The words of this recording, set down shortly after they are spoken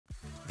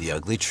The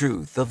ugly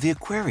truth of the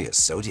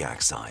Aquarius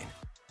Zodiac sign.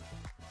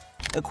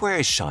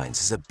 Aquarius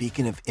shines as a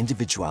beacon of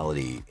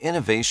individuality,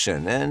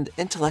 innovation, and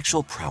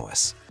intellectual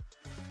prowess.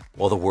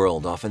 While the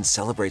world often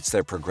celebrates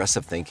their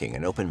progressive thinking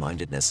and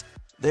open-mindedness,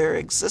 there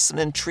exists an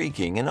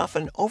intriguing and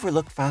often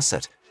overlooked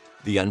facet,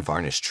 the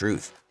unvarnished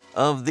truth,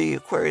 of the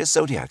Aquarius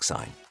Zodiac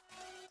sign.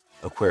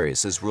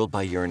 Aquarius is ruled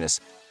by Uranus,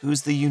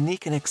 who's the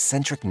unique and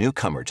eccentric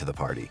newcomer to the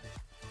party.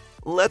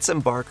 Let's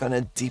embark on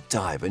a deep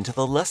dive into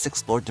the less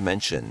explored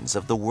dimensions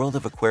of the world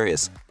of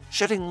Aquarius,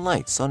 shedding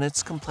lights on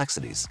its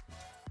complexities.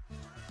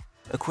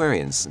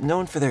 Aquarians,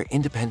 known for their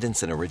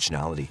independence and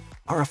originality,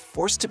 are a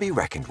force to be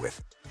reckoned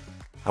with.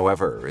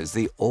 However, as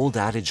the old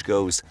adage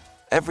goes,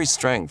 every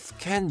strength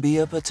can be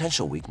a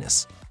potential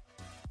weakness.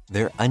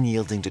 Their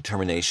unyielding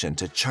determination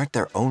to chart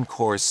their own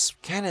course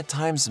can at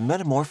times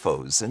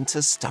metamorphose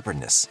into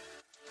stubbornness.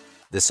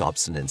 This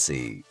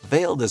obstinacy,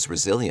 veiled as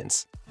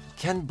resilience,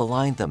 can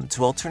blind them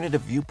to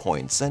alternative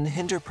viewpoints and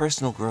hinder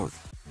personal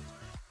growth.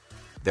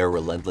 Their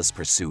relentless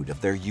pursuit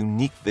of their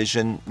unique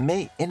vision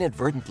may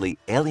inadvertently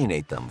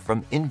alienate them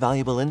from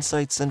invaluable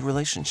insights and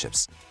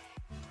relationships.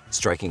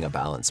 Striking a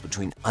balance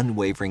between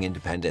unwavering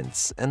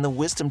independence and the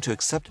wisdom to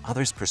accept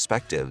others'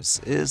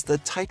 perspectives is the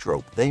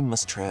tightrope they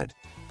must tread.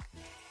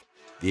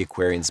 The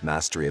Aquarians'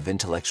 mastery of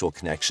intellectual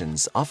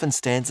connections often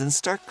stands in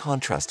stark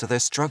contrast to their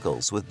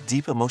struggles with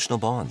deep emotional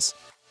bonds.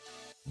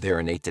 Their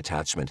innate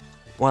detachment,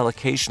 while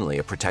occasionally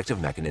a protective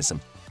mechanism,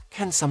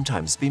 can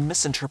sometimes be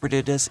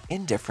misinterpreted as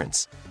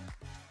indifference.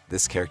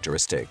 This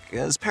characteristic,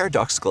 as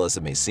paradoxical as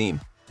it may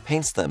seem,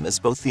 paints them as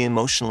both the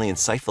emotionally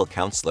insightful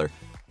counselor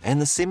and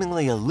the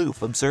seemingly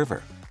aloof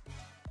observer.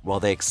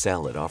 While they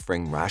excel at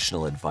offering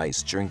rational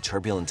advice during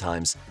turbulent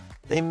times,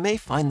 they may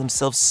find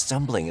themselves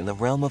stumbling in the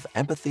realm of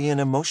empathy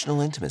and emotional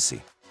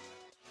intimacy.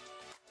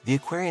 The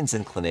Aquarians'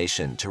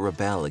 inclination to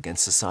rebel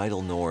against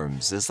societal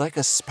norms is like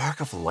a spark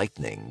of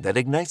lightning that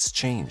ignites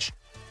change.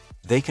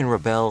 They can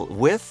rebel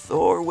with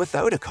or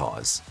without a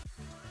cause.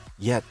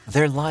 Yet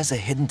there lies a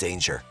hidden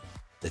danger,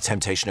 the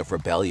temptation of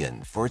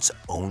rebellion for its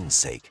own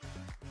sake.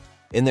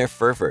 In their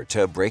fervor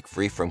to break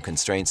free from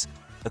constraints,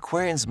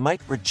 Aquarians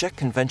might reject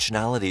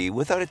conventionality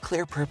without a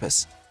clear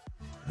purpose.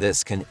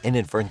 This can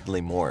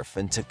inadvertently morph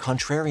into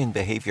contrarian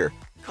behavior,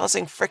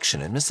 causing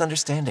friction and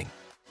misunderstanding.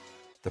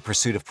 The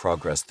pursuit of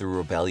progress through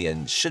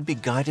rebellion should be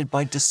guided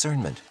by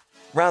discernment,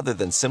 rather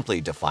than simply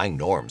defying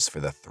norms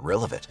for the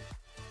thrill of it.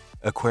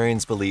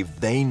 Aquarians believe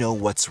they know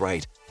what's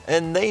right,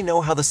 and they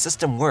know how the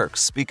system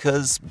works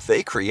because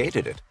they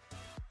created it.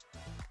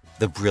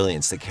 The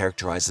brilliance that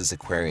characterizes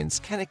Aquarians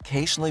can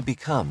occasionally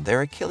become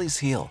their Achilles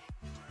heel.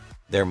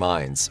 Their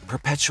minds,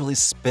 perpetually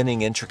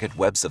spinning intricate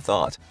webs of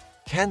thought,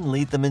 can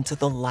lead them into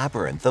the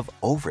labyrinth of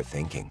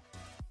overthinking.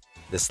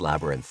 This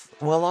labyrinth,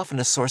 while often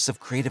a source of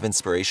creative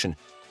inspiration,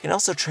 can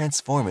also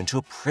transform into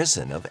a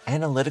prison of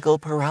analytical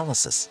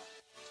paralysis.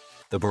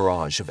 The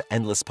barrage of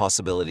endless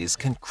possibilities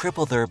can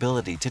cripple their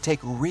ability to take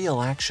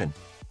real action,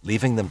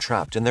 leaving them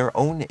trapped in their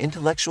own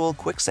intellectual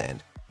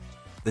quicksand.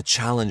 The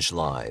challenge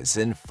lies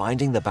in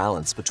finding the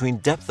balance between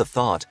depth of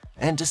thought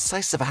and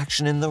decisive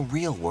action in the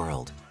real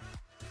world.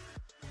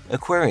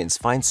 Aquarians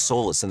find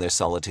solace in their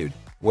solitude,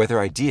 where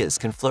their ideas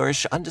can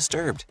flourish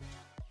undisturbed.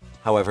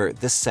 However,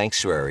 this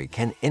sanctuary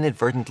can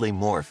inadvertently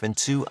morph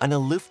into an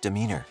aloof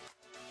demeanor.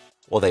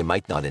 While they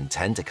might not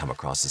intend to come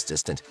across as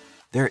distant,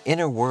 their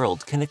inner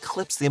world can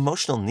eclipse the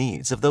emotional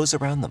needs of those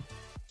around them.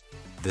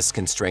 This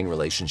can strain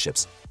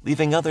relationships,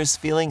 leaving others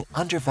feeling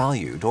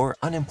undervalued or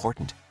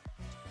unimportant.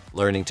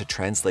 Learning to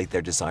translate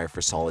their desire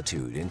for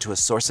solitude into a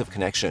source of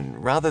connection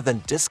rather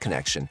than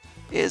disconnection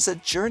is a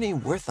journey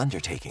worth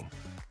undertaking.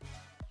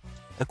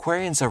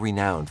 Aquarians are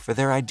renowned for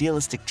their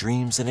idealistic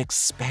dreams and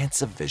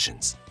expansive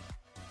visions.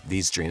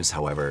 These dreams,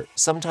 however,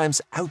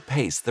 sometimes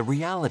outpace the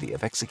reality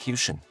of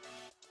execution.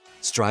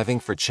 Striving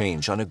for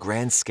change on a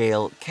grand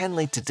scale can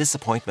lead to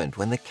disappointment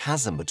when the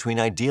chasm between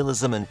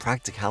idealism and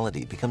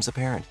practicality becomes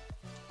apparent.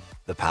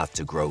 The path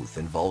to growth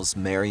involves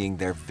marrying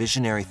their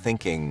visionary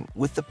thinking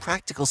with the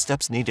practical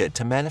steps needed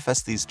to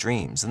manifest these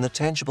dreams in the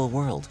tangible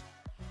world.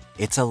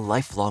 It's a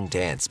lifelong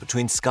dance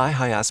between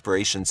sky-high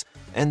aspirations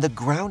and the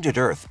grounded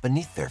earth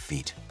beneath their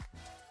feet.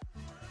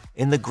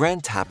 In the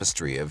grand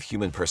tapestry of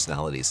human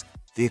personalities,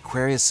 the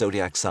Aquarius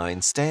Zodiac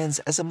sign stands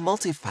as a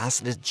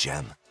multifaceted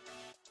gem.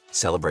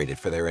 Celebrated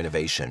for their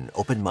innovation,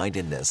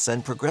 open-mindedness,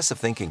 and progressive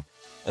thinking,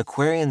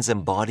 Aquarians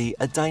embody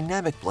a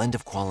dynamic blend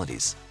of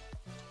qualities.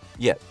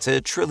 Yet, to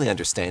truly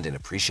understand and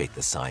appreciate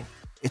this sign,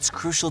 it's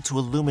crucial to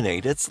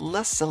illuminate its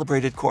less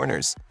celebrated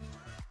corners.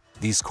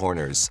 These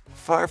corners,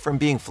 far from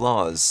being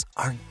flaws,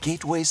 are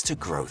gateways to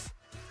growth.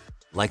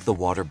 Like the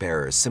water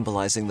bearers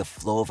symbolizing the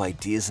flow of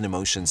ideas and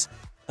emotions,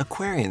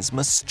 Aquarians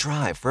must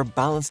strive for a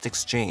balanced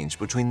exchange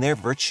between their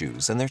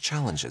virtues and their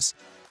challenges.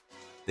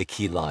 The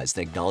key lies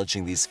in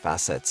acknowledging these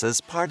facets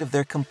as part of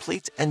their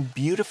complete and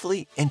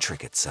beautifully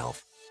intricate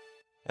self.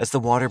 As the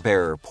water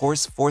bearer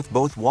pours forth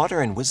both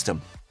water and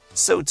wisdom,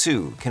 so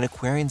too can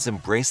Aquarians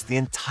embrace the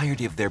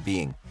entirety of their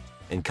being,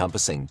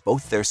 encompassing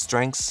both their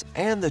strengths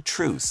and the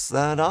truths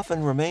that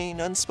often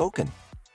remain unspoken.